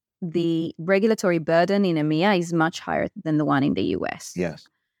the regulatory burden in EMEA is much higher than the one in the US. Yes.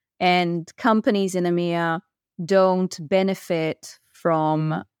 And companies in EMEA don't benefit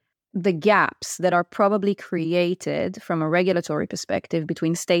from the gaps that are probably created from a regulatory perspective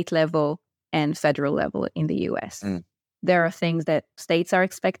between state level and federal level in the US. There are things that states are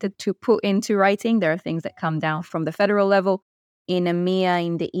expected to put into writing. There are things that come down from the federal level. In EMEA,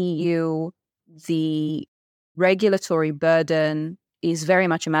 in the EU, the regulatory burden is very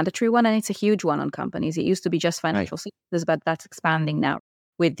much a mandatory one, and it's a huge one on companies. It used to be just financial services, but that's expanding now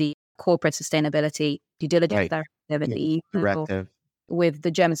with the corporate sustainability due diligence directive and the EU directive, with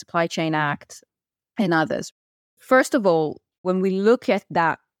the German Supply Chain Act and others. First of all, when we look at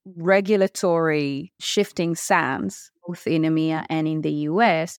that regulatory shifting sands, both in EMEA and in the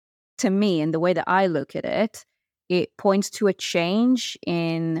US, to me, and the way that I look at it, it points to a change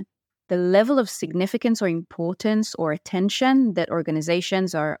in the level of significance or importance or attention that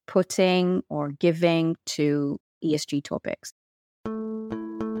organizations are putting or giving to ESG topics.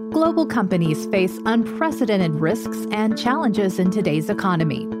 Global companies face unprecedented risks and challenges in today's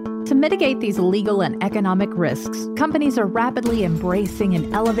economy. To mitigate these legal and economic risks, companies are rapidly embracing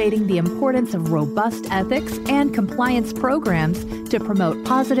and elevating the importance of robust ethics and compliance programs to promote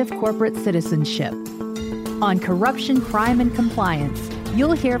positive corporate citizenship. On Corruption, Crime, and Compliance,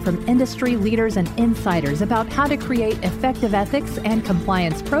 you'll hear from industry leaders and insiders about how to create effective ethics and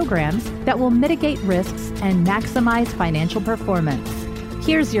compliance programs that will mitigate risks and maximize financial performance.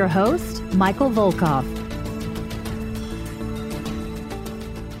 Here's your host, Michael Volkov.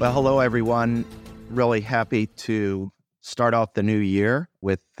 Well, hello, everyone. Really happy to start off the new year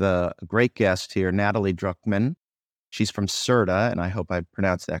with a great guest here, Natalie Druckman. She's from Certa, and I hope I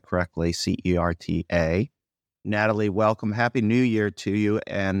pronounced that correctly, Certa. Natalie, welcome. Happy New Year to you.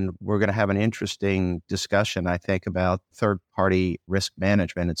 And we're going to have an interesting discussion, I think, about third-party risk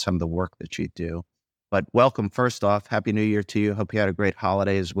management and some of the work that you do. But welcome, first off. Happy New Year to you. Hope you had a great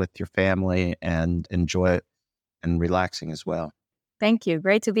holidays with your family and enjoy it and relaxing as well. Thank you.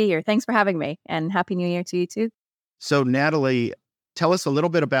 Great to be here. Thanks for having me. And Happy New Year to you too. So, Natalie, tell us a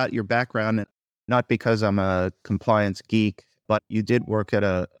little bit about your background. Not because I'm a compliance geek, but you did work at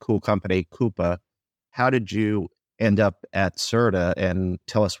a cool company, Coupa. How did you end up at Certa, and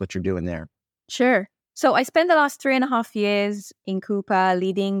tell us what you're doing there? Sure. So I spent the last 3.5 years in Coupa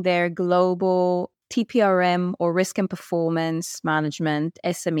leading their global TPRM or risk and performance management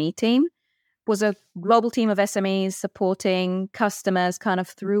SME team. It was a global team of SMEs supporting customers kind of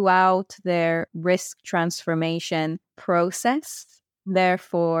throughout their risk transformation process.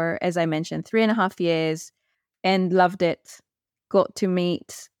 Therefore, as I mentioned, 3.5 years and loved it. Got to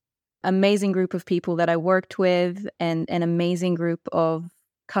meet amazing group of people that I worked with and an amazing group of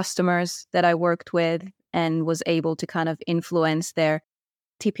customers that I worked with, and was able to kind of influence their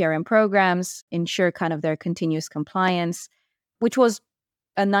TPRM programs, ensure kind of their continuous compliance, which was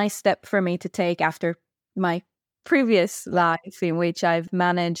a nice step for me to take after my previous life in which I've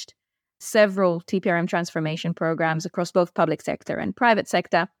managed several TPRM transformation programs across both public sector and private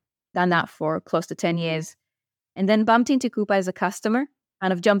sector, done that for close to 10 years, and then bumped into Coupa as a customer.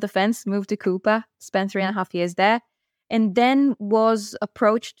 Kind of jumped the fence, moved to Coupa, spent 3.5 years there, and then was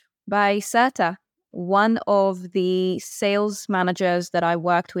approached by Certa. One of the sales managers that I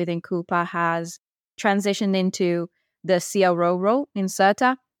worked with in Coupa has transitioned into the CRO role in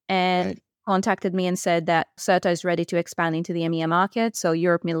Certa and contacted me and said that Certa is ready to expand into the EMEA market, so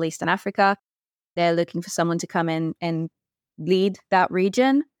Europe, Middle East, and Africa. They're looking for someone to come in and lead that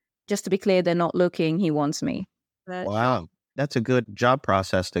region. Just to be clear, they're not looking, he wants me. Wow. That's a good job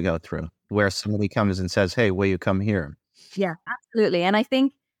process to go through, where somebody comes and says, hey, will you come here? Yeah, absolutely. And I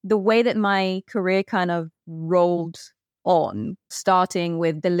think the way that my career kind of rolled on, starting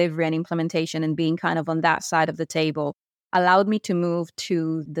with delivery and implementation and being kind of on that side of the table, allowed me to move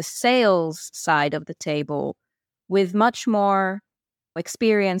to the sales side of the table with much more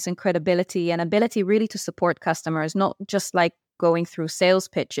experience and credibility and ability really to support customers, not just like going through sales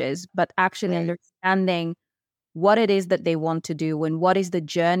pitches, but actually understanding what it is that they want to do and what is the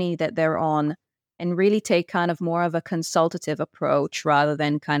journey that they're on, and really take kind of more of a consultative approach rather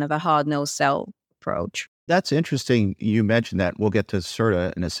than kind of a hard-nosed sell approach. That's interesting. You mentioned that. We'll get to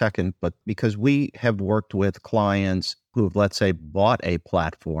Certa in a second, but because we have worked with clients who've, let's say, bought a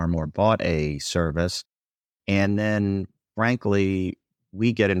platform or bought a service, and then frankly,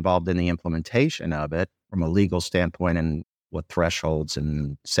 we get involved in the implementation of it from a legal standpoint and what thresholds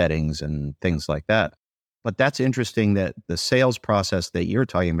and settings and things like that. But that's interesting that the sales process that you're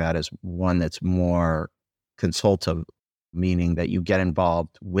talking about is one that's more consultative, meaning that you get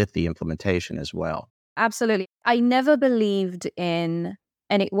involved with the implementation as well. Absolutely. I never believed in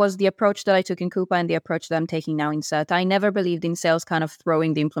And it was the approach that I took in Coupa and the approach that I'm taking now in Certa. I never believed in sales kind of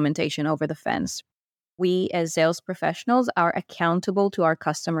throwing the implementation over the fence. We as sales professionals are accountable to our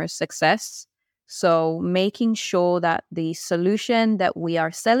customers' success. So making sure that the solution that we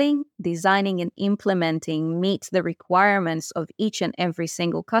are selling, designing and implementing meets the requirements of each and every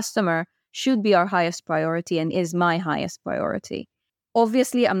single customer should be our highest priority and is my highest priority.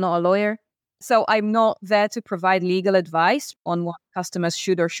 Obviously, I'm not a lawyer, so I'm not there to provide legal advice on what customers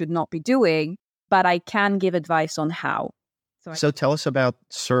should or should not be doing, but I can give advice on how. So tell us about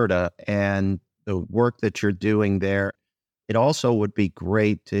Certa and the work that you're doing there. It also would be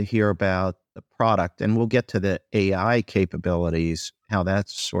great to hear about the product, and we'll get to the AI capabilities, how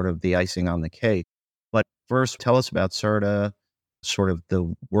that's sort of the icing on the cake. But first, tell us about Certa, sort of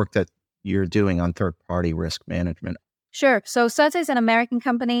the work that you're doing on third-party risk management. Sure. So Certa is an American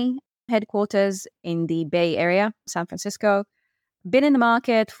company, headquarters in the Bay Area, San Francisco. Been in the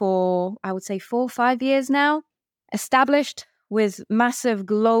market for, I would say, 4 or 5 years now. Established with massive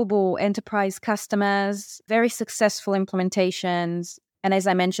global enterprise customers, very successful implementations. And as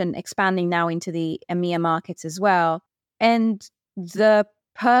I mentioned, expanding now into the EMEA markets as well. And the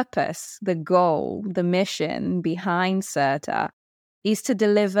purpose, the goal, the mission behind Certa is to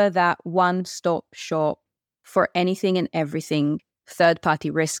deliver that one-stop shop for anything and everything third-party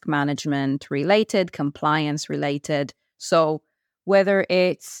risk management related, compliance related. So whether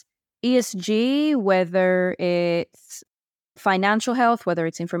it's ESG, whether it's financial health, whether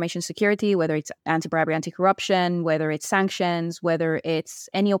it's information security, whether it's anti-bribery, anti-corruption, whether it's sanctions, whether it's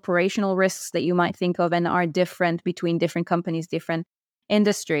any operational risks that you might think of and are different between different companies, different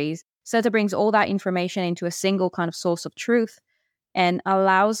industries. Certa brings all that information into a single kind of source of truth and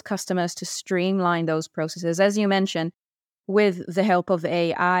allows customers to streamline those processes, as you mentioned, with the help of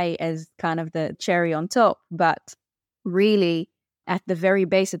AI as kind of the cherry on top. But really, at the very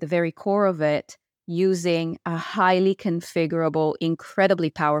base, at the very core of it, using a highly configurable, incredibly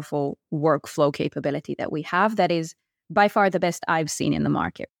powerful workflow capability that we have that is by far the best I've seen in the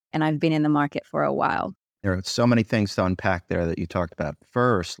market. And I've been in the market for a while. There are so many things to unpack there that you talked about.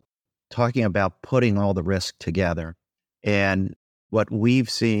 First, talking about putting all the risk together. And what we've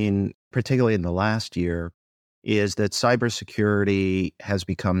seen, particularly in the last year, is that cybersecurity has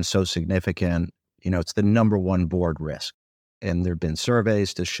become so significant. You know, it's the number one board risk. And there have been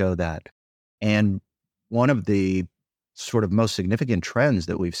surveys to show that. And one of the sort of most significant trends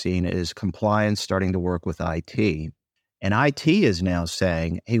that we've seen is compliance starting to work with IT. And IT is now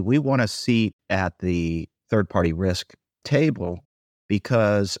saying, hey, we want a seat at the third-party risk table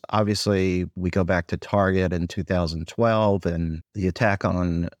because obviously we go back to Target in 2012 and the attack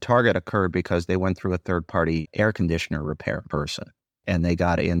on Target occurred because they went through a third-party air conditioner repair person and they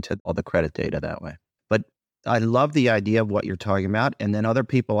got into all the credit data that way. But I love the idea of what you're talking about. And then other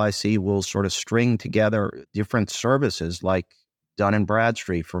people I see will sort of string together different services like Dun &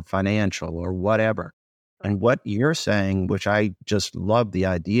 Bradstreet for financial or whatever. And what you're saying, which I just love the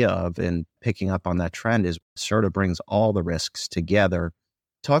idea of and picking up on that trend, is Certa brings all the risks together.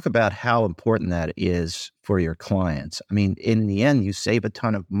 Talk about how important that is for your clients. I mean, in the end, you save a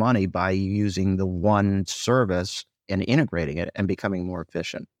ton of money by using the one service and integrating it and becoming more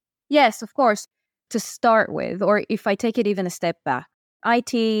efficient. Yes, of course. To start with, or if I take it even a step back,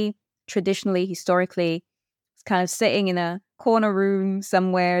 IT traditionally, historically, is kind of sitting in a corner room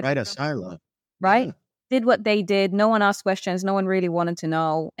somewhere. Right, a silo. Right? Yeah. Did what they did. No one asked questions. No one really wanted to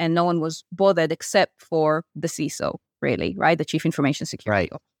know. And no one was bothered except for the CISO, really, right? The Chief Information Security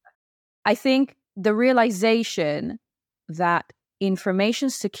Officer. I think the realization that information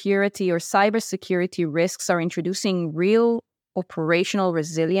security or cybersecurity risks are introducing real operational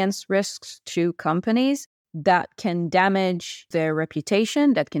resilience risks to companies that can damage their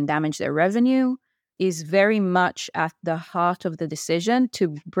reputation, that can damage their revenue, is very much at the heart of the decision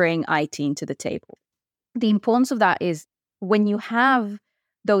to bring IT into the table. The importance of that is when you have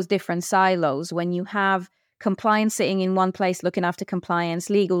those different silos, when you have compliance sitting in one place looking after compliance,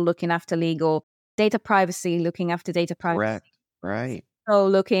 legal looking after legal, data privacy looking after data privacy. Correct. Right. So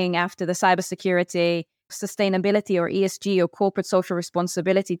looking after the cybersecurity, sustainability or ESG or corporate social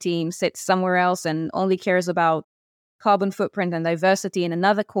responsibility team sits somewhere else and only cares about carbon footprint and diversity in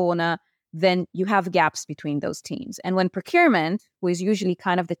another corner, then you have gaps between those teams. And when procurement was usually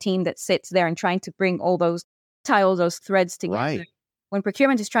kind of the team that sits there and trying to bring tie all those threads together. Right. When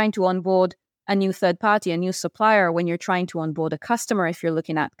procurement is trying to onboard a new third party, a new supplier, when you're trying to onboard a customer, if you're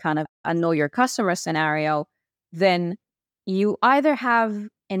looking at kind of a know your customer scenario, then you either have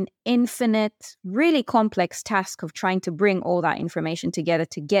an infinite, really complex task of trying to bring all that information together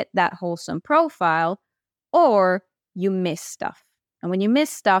to get that wholesome profile, or you miss stuff. And when you miss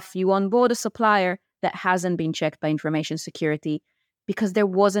stuff, you onboard a supplier that hasn't been checked by information security because there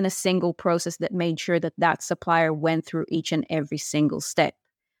wasn't a single process that made sure that that supplier went through each and every single step.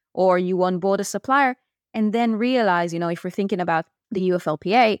 Or you onboard a supplier and then realize, if we're thinking about the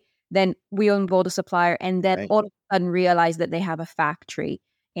UFLPA, then we onboard a supplier and then all of a sudden realize that they have a factory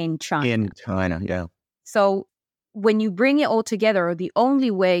in China. In China, yeah. So when you bring it all together, the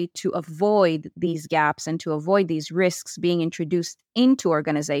only way to avoid these gaps and to avoid these risks being introduced into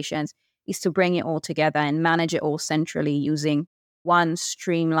organizations is to bring it all together and manage it all centrally using one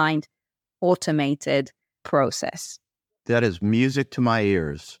streamlined, automated process. That is music to my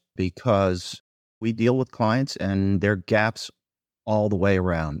ears because we deal with clients and there are gaps all the way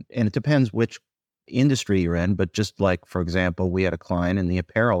around. And it depends which industry you're in. But just like, for example, we had a client in the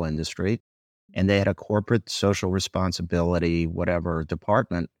apparel industry and they had a corporate social responsibility, whatever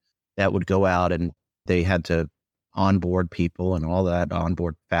department that would go out and they had to onboard people and all that,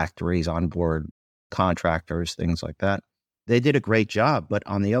 onboard factories, onboard contractors, things like that. They did a great job. But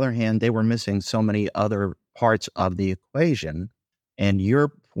on the other hand, they were missing so many other parts of the equation. And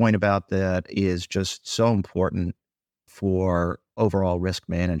your point about that is just so important for overall risk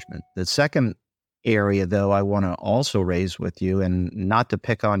management. The second area, though, I want to also raise with you, and not to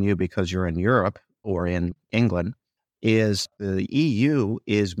pick on you because you're in Europe or in England, is the EU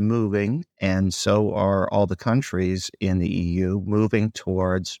is moving, and so are all the countries in the EU, moving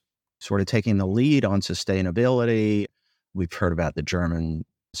towards sort of taking the lead on sustainability. We've heard about the German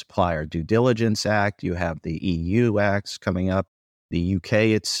Supplier Due Diligence Act. You have the EU acts coming up. The UK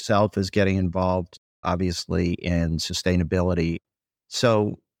itself is getting involved, obviously, in sustainability.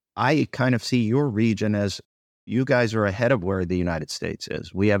 So I kind of see your region as you guys are ahead of where the United States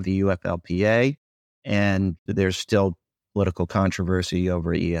is. We have the UFLPA, and there's still political controversy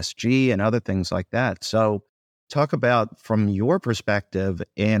over ESG and other things like that. So talk about, from your perspective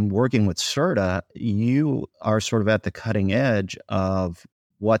and working with Certa, you are sort of at the cutting edge of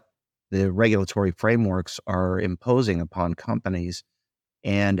what the regulatory frameworks are imposing upon companies.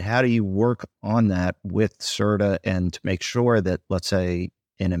 And how do you work on that with Certa and to make sure that, let's say,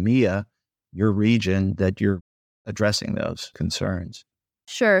 in EMEA, your region, that you're addressing those concerns?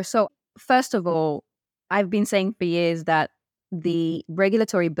 Sure. So first of all, I've been saying for years that the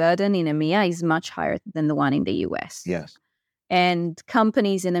regulatory burden in EMEA is much higher than the one in the US. Yes. And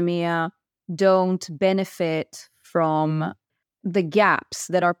companies in EMEA don't benefit from the gaps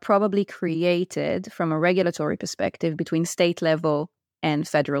that are probably created from a regulatory perspective between state level and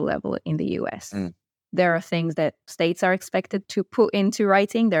federal level in the US. There are things that states are expected to put into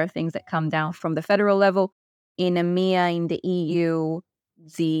writing. There are things that come down from the federal level. In EMEA, in the EU,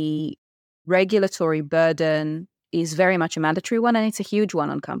 the regulatory burden is very much a mandatory one, and it's a huge one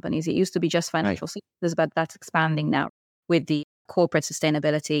on companies. It used to be just financial services, but that's expanding now with the corporate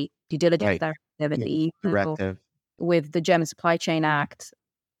sustainability due diligence directive and the EU directive, with the German Supply Chain Act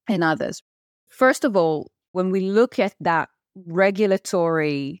and others. First of all, when we look at that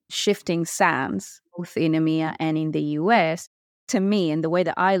regulatory shifting sands, both in EMEA and in the US, to me, and the way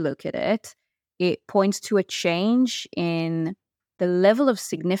that I look at it, it points to a change in the level of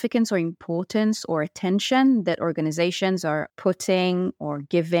significance or importance or attention that organizations are putting or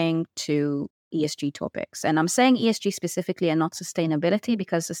giving to ESG topics. And I'm saying ESG specifically and not sustainability,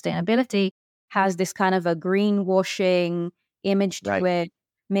 because sustainability has this kind of a greenwashing image to it,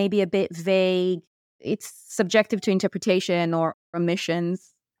 maybe a bit vague. It's subjective to interpretation or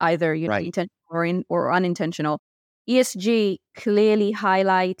omissions, either intentional or unintentional. ESG clearly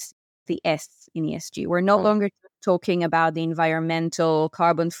highlights the S in ESG. We're no longer talking about the environmental,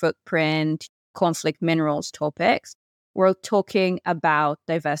 carbon footprint, conflict minerals topics. We're talking about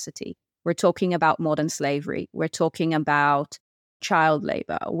diversity. We're talking about modern slavery. We're talking about child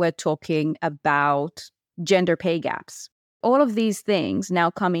labor. We're talking about gender pay gaps. All of these things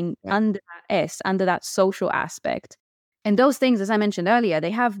now coming under that S, under that social aspect. And those things, as I mentioned earlier,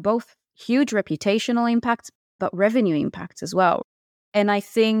 they have both huge reputational impacts, but revenue impacts as well. And I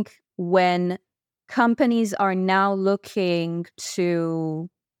think when companies are now looking to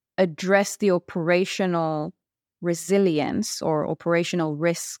address the operational resilience or operational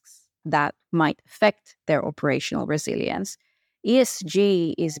risks that might affect their operational resilience,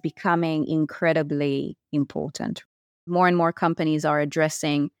 ESG is becoming incredibly important. More and more companies are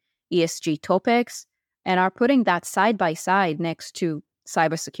addressing ESG topics and are putting that side by side next to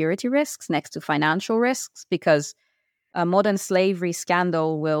cybersecurity risks, next to financial risks, because a modern slavery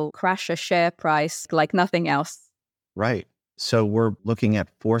scandal will crash a share price like nothing else. Right. So we're looking at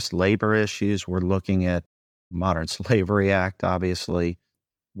forced labor issues. We're looking at Modern Slavery Act, obviously.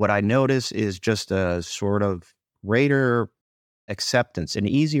 What I notice is just a sort of greater acceptance, an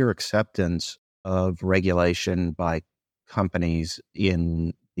easier acceptance of regulation by companies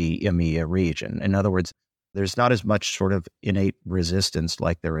in the EMEA region. In other words, there's not as much sort of innate resistance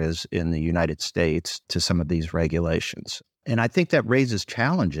like there is in the United States to some of these regulations. And I think that raises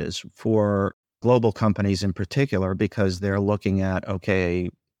challenges for global companies in particular, because they're looking at, okay,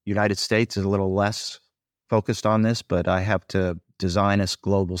 United States is a little less focused on this, but I have to design a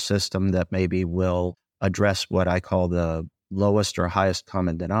global system that maybe will address what I call the lowest or highest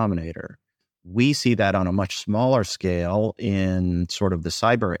common denominator. We see that on a much smaller scale in sort of the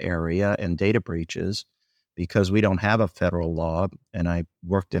cyber area and data breaches, because we don't have a federal law. And I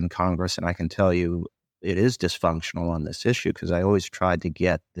worked in Congress, and I can tell you it is dysfunctional on this issue, because I always tried to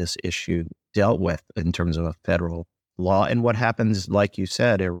get this issue dealt with in terms of a federal law. And what happens, like you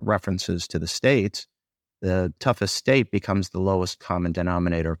said, it references to the states. The toughest state becomes the lowest common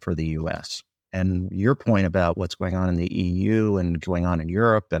denominator for the U.S. And your point about what's going on in the EU and going on in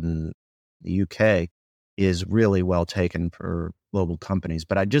Europe and the UK is really well taken for global companies.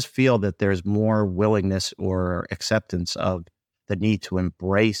 But I just feel that there's more willingness or acceptance of the need to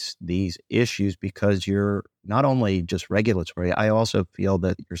embrace these issues, because you're not only just regulatory, I also feel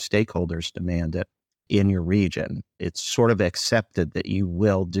that your stakeholders demand it in your region. It's sort of accepted that you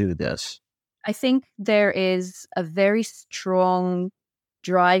will do this. I think there is a very strong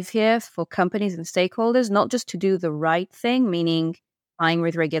drive here for companies and stakeholders, not just to do the right thing, meaning complying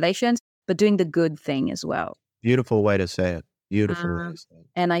with regulations, but doing the good thing as well. Beautiful way to say it. Beautiful way to say it.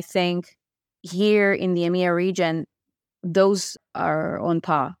 And I think here in the EMEA region, those are on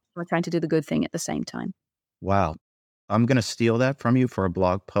par. We're trying to do the good thing at the same time. Wow. I'm going to steal that from you for a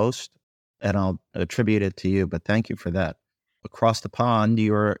blog post, and I'll attribute it to you, but thank you for that. Across the pond,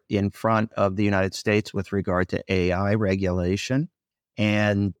 you're in front of the United States with regard to AI regulation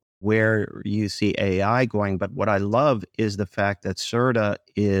and where you see AI going. But what I love is the fact that Certa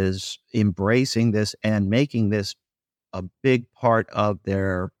is embracing this and making this a big part of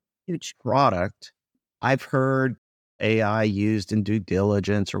their huge product. I've heard AI used in due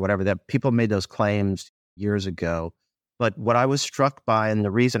diligence or whatever, that people made those claims years ago. But what I was struck by, and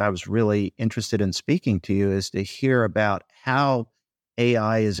the reason I was really interested in speaking to you, is to hear about how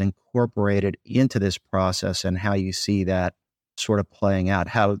AI is incorporated into this process and how you see that sort of playing out,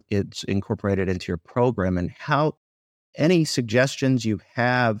 how it's incorporated into your program, and how any suggestions you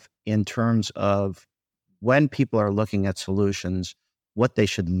have in terms of when people are looking at solutions, what they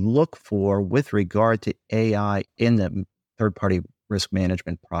should look for with regard to AI in the third-party risk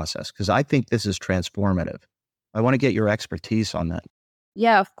management process, because I think this is transformative. I want to get your expertise on that.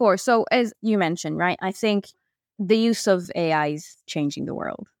 Yeah, of course. So as you mentioned, right, I think the use of AI is changing the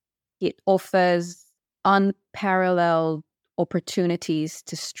world. It offers unparalleled opportunities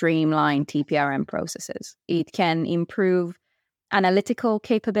to streamline TPRM processes. It can improve analytical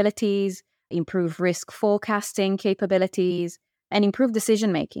capabilities, improve risk forecasting capabilities, and improve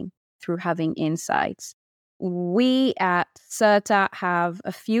decision-making through having insights. We at Certa have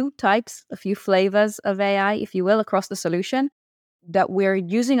a few types, a few flavors of AI, if you will, across the solution that we're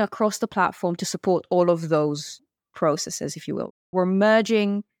using across the platform to support all of those processes, if you will. We're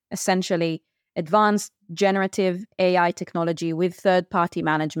merging essentially advanced generative AI technology with third-party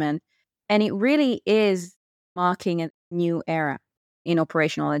management, and it really is marking a new era in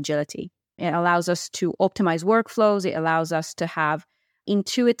operational agility. It allows us to optimize workflows. It allows us to have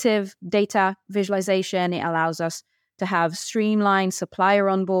intuitive data visualization. It allows us to have streamlined supplier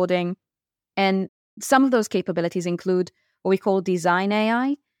onboarding. And some of those capabilities include what we call Design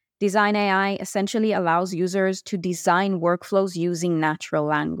AI. Design AI essentially allows users to design workflows using natural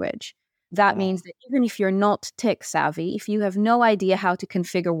language. That means that even if you're not tech savvy, if you have no idea how to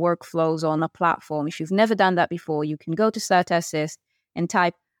configure workflows on a platform, if you've never done that before, you can go to Certa Assist and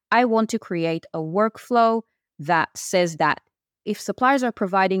type, I want to create a workflow that says that if suppliers are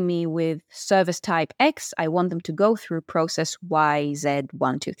providing me with service type X, I want them to go through process Y, Z,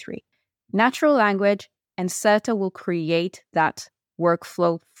 1, 2, 3. Natural language, and Certa will create that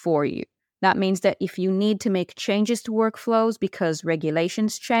workflow for you. That means that if you need to make changes to workflows because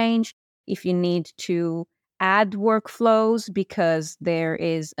regulations change, if you need to add workflows because there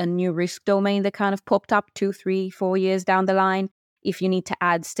is a new risk domain that kind of popped up 2, 3, 4 years down the line, if you need to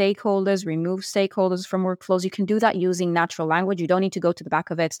add stakeholders, remove stakeholders from workflows, you can do that using natural language. You don't need to go to the back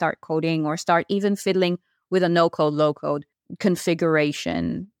of it, start coding, or start even fiddling with a no-code, low-code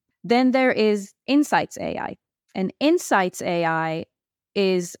configuration. Then there is Insights AI. And Insights AI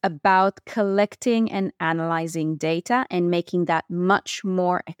is about collecting and analyzing data and making that much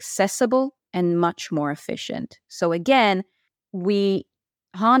more accessible and much more efficient. So again, we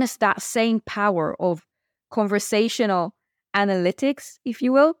harness that same power of conversational analytics, if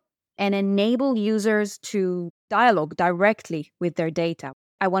you will, and enable users to dialogue directly with their data.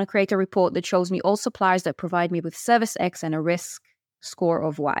 I want to create a report that shows me all suppliers that provide me with service X and a risk score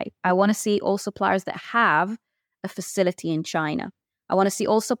of Y. I want to see all suppliers that have a facility in China. I want to see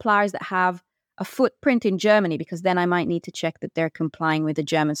all suppliers that have a footprint in Germany, because then I might need to check that they're complying with the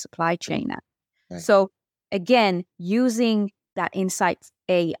German supply chain Act. Right. So again, using that Insights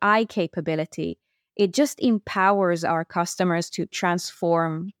AI capability, it just empowers our customers to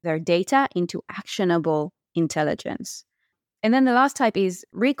transform their data into actionable intelligence. And then the last type is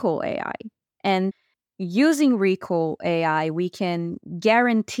Recall AI. And using Recall AI, we can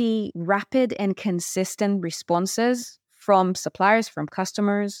guarantee rapid and consistent responses from suppliers, from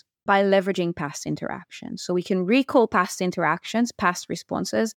customers, by leveraging past interactions. So we can recall past interactions, past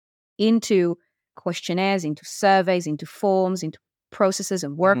responses into questionnaires, into surveys, into forms, into processes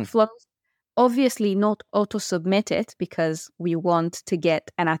and workflows. Obviously not auto-submit it, because we want to get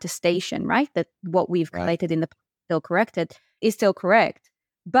an attestation, right? That what we've collated in the still corrected is still correct.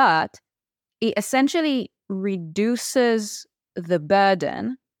 But it essentially reduces the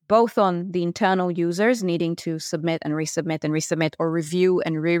burden both on the internal users needing to submit and resubmit, or review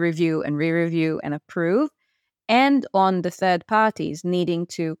and re-review and re-review and approve, and on the third parties needing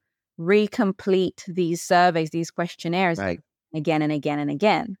to recomplete these surveys, these questionnaires again and again and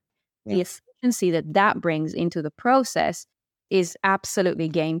again. Yeah. The efficiency that brings into the process is absolutely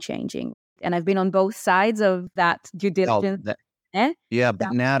game-changing. And I've been on both sides of that due diligence.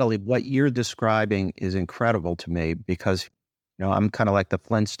 But Natalie, what you're describing is incredible to me, because I'm kind of like the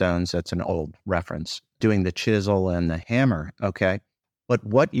Flintstones. That's an old reference, doing the chisel and the hammer. Okay. But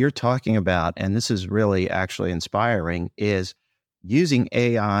what you're talking about, and this is really actually inspiring, is using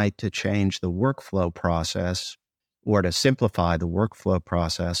AI to change the workflow process, or to simplify the workflow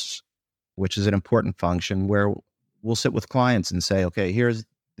process, which is an important function, where we'll sit with clients and say, okay, here's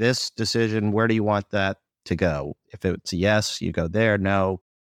this decision. Where do you want that to go? If it's yes, you go there. No,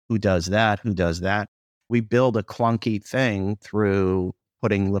 who does that? Who does that? We build a clunky thing through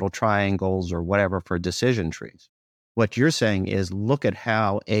putting little triangles or whatever for decision trees. What you're saying is, look at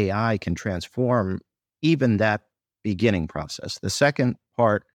how AI can transform even that beginning process. The second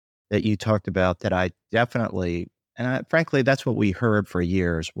part that you talked about that I definitely, frankly, that's what we heard for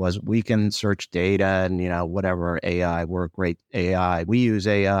years, was we can search data and, whatever AI, we're great AI. We use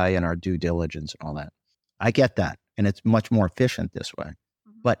AI in our due diligence and all that. I get that. And it's much more efficient this way.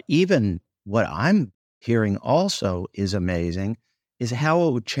 But even what I'm hearing also is amazing, is how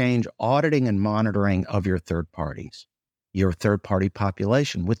it would change auditing and monitoring of your third parties, your third party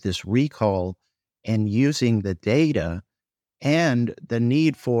population, with this recall and using the data and the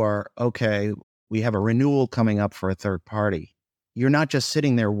need for, okay, we have a renewal coming up for a third party. You're not just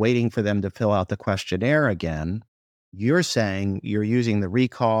sitting there waiting for them to fill out the questionnaire again. You're saying you're using the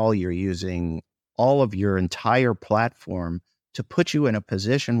recall, you're using all of your entire platform to put you in a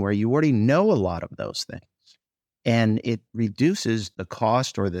position where you already know a lot of those things. And it reduces the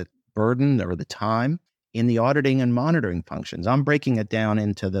cost or the burden or the time in the auditing and monitoring functions. I'm breaking it down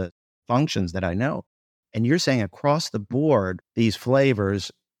into the functions that I know. And you're saying across the board, these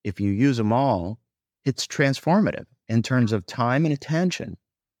flavors, if you use them all, it's transformative in terms of time and attention,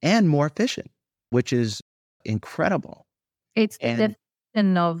 and more efficient, which is incredible. It's the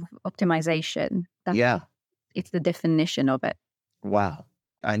definition of optimization. It's the definition of it. Wow.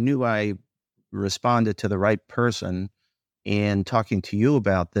 I knew I responded to the right person in talking to you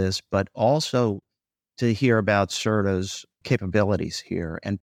about this, but also to hear about Certa's capabilities here.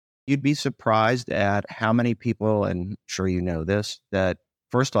 And you'd be surprised at how many people, and I'm sure you know this, that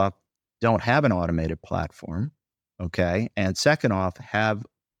first off, don't have an automated platform, okay? And second off, have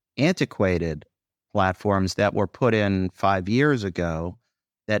antiquated platforms that were put in 5 years ago,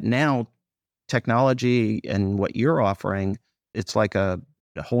 that now technology and what you're offering, it's like a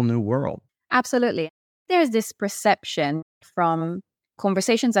whole new world. Absolutely. There's this perception from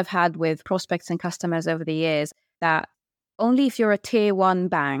conversations I've had with prospects and customers over the years that only if you're a tier 1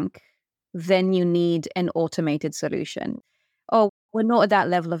 bank, then you need an automated solution. Oh, we're not at that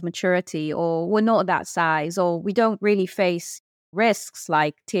level of maturity, or we're not at that size, or we don't really face risks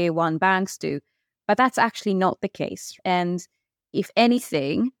like tier 1 banks do. But that's actually not the case. And if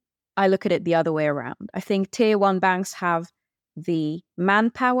anything, I look at it the other way around. I think tier 1 banks have the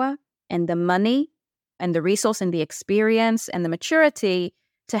manpower and the money and the resource and the experience and the maturity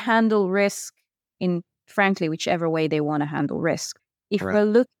to handle risk in, frankly, whichever way they want to handle risk. If we're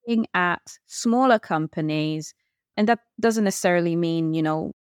looking at smaller companies, and that doesn't necessarily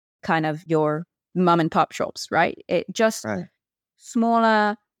mean, kind of your mom and pop shops, right? It just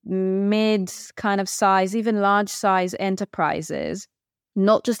smaller mid kind of size, even large size enterprises,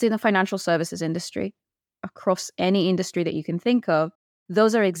 not just in the financial services industry, across any industry that you can think of,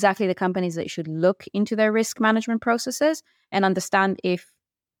 those are exactly the companies that should look into their risk management processes and understand if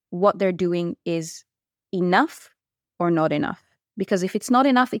what they're doing is enough or not enough. Because if it's not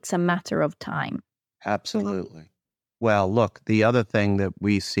enough, it's a matter of time. Absolutely. Well, look, the other thing that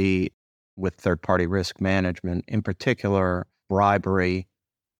we see with third-party risk management, in particular, bribery,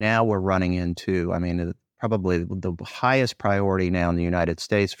 now we're running into, probably the highest priority now in the United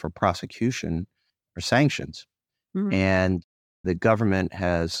States for prosecution are sanctions. Mhm. And the government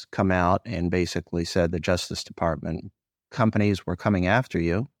has come out and basically said, the Justice Department, companies were coming after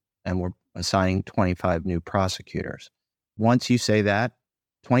you and we're assigning 25 new prosecutors. Once you say that,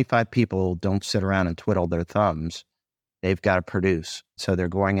 25 people don't sit around and twiddle their thumbs. They've got to produce. So they're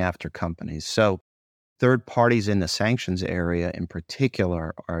going after companies. So third parties in the sanctions area in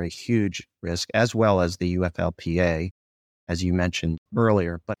particular are a huge risk, as well as the UFLPA, as you mentioned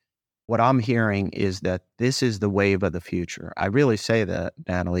earlier. But what I'm hearing is that this is the wave of the future. I really say that,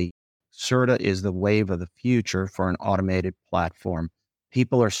 Natalie. Certa is the wave of the future for an automated platform.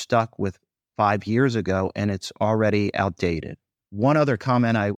 People are stuck with 5 years ago and it's already outdated. One other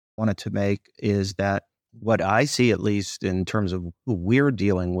comment I wanted to make is that what I see, at least in terms of who we're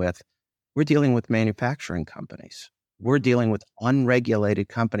dealing with manufacturing companies. We're dealing with unregulated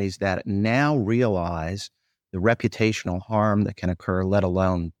companies that now realize the reputational harm that can occur, let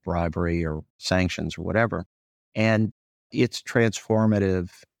alone bribery or sanctions or whatever. And it's transformative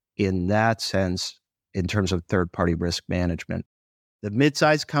in that sense, in terms of third-party risk management. The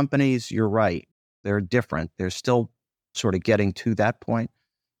mid-sized companies, you're right, they're different. They're still sort of getting to that point.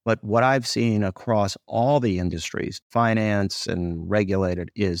 But what I've seen across all the industries, finance and regulated,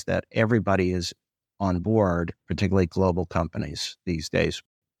 is that everybody is on board, particularly global companies these days,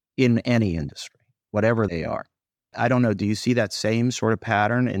 in any industry, whatever they are. I don't know, do you see that same sort of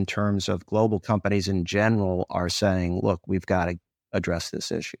pattern in terms of global companies in general are saying, look, we've got to address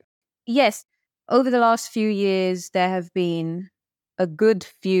this issue? Yes. Over the last few years, there have been a good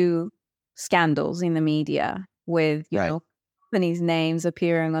few scandals in the media with, Right. companies' names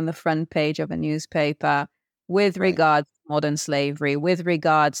appearing on the front page of a newspaper with Right. regards to modern slavery, with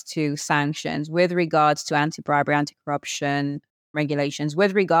regards to sanctions, with regards to anti-bribery, anti-corruption regulations,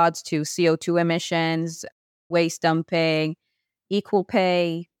 with regards to CO2 emissions, waste dumping, equal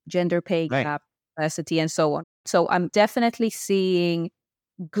pay, gender pay Right. gap, diversity, and so on. So I'm definitely seeing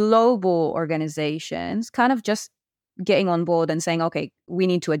global organizations kind of just getting on board and saying, okay, we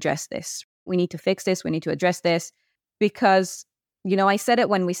need to address this. We need to fix this. We need to address this because, I said it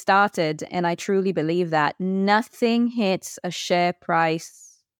when we started, and I truly believe that nothing hits a share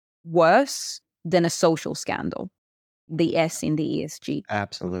price worse than a social scandal. The S in the ESG.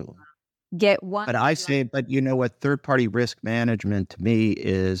 Absolutely. Get one. But I say, but you know what? Third-party risk management to me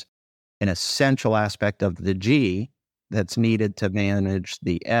is an essential aspect of the G that's needed to manage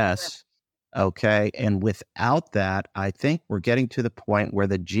the S. Okay. And without that, I think we're getting to the point where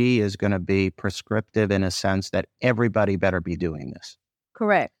the G is going to be prescriptive in a sense that everybody better be doing this.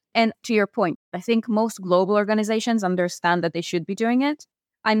 Correct. And to your point, I think most global organizations understand that they should be doing it.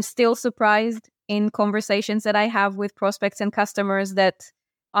 I'm still surprised in conversations that I have with prospects and customers that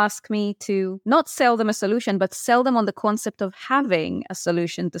ask me to not sell them a solution, but sell them on the concept of having a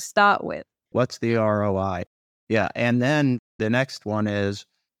solution to start with. What's the ROI? Yeah. And then the next one is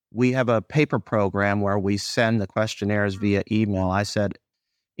we have a paper program where we send the questionnaires via email. I said,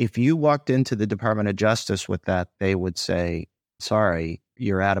 if you walked into the Department of Justice with that, they would say, sorry,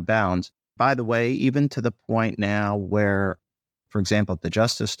 you're out of bounds. By the way, even to the point now where, for example, the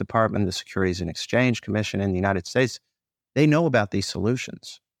Justice Department, the Securities and Exchange Commission in the United States, they know about these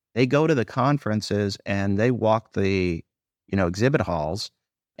solutions. They go to the conferences and they walk the, exhibit halls,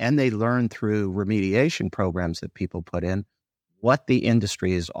 and they learn through remediation programs that people put in what the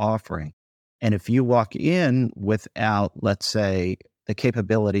industry is offering. And if you walk in without, let's say, the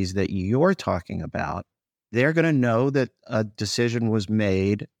capabilities that you're talking about, they're going to know that a decision was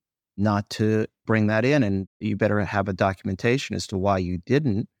made not to bring that in. And you better have a documentation as to why you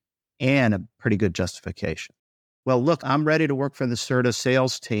didn't and a pretty good justification. Well, look, I'm ready to work for the Certa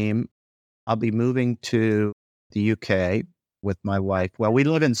sales team. I'll be moving to the UK with my wife. Well, we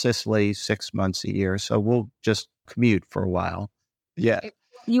live in Sicily 6 months a year, so we'll just commute for a while. Yeah.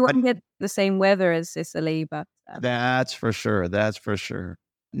 You won't get the same weather as Sicily, but... That's for sure. That's for sure.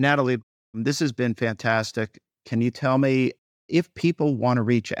 Natalie, this has been fantastic. Can you tell me if people want to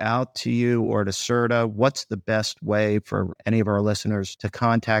reach out to you or to Certa, what's the best way for any of our listeners to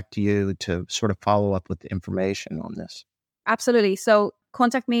contact you to sort of follow up with information on this? Absolutely. So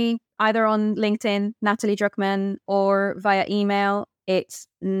contact me either on LinkedIn, Natalie Druckman, or via email. It's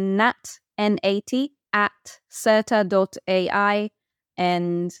nat80 at certa.ai.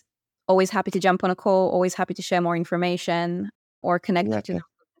 And always happy to jump on a call, always happy to share more information or connect you to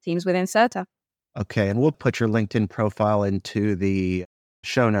teams within Certa. Okay. And we'll put your LinkedIn profile into the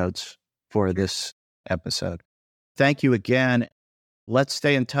show notes for this episode. Thank you again. Let's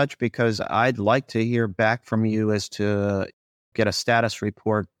stay in touch because I'd like to hear back from you as to get a status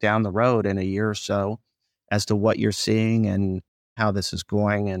report down the road in a year or so as to what you're seeing and how this is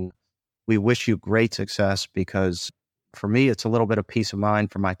going. And we wish you great success because for me, it's a little bit of peace of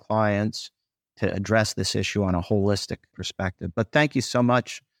mind for my clients to address this issue on a holistic perspective. But thank you so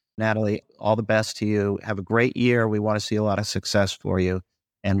much, Natalie. All the best to you. Have a great year. We want to see a lot of success for you,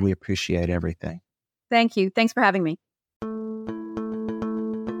 and we appreciate everything. Thank you. Thanks for having me.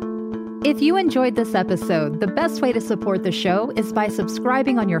 If you enjoyed this episode, the best way to support the show is by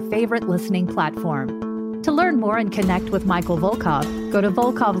subscribing on your favorite listening platform. To learn more and connect with Michael Volkov, go to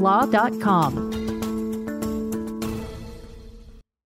volkovlaw.com.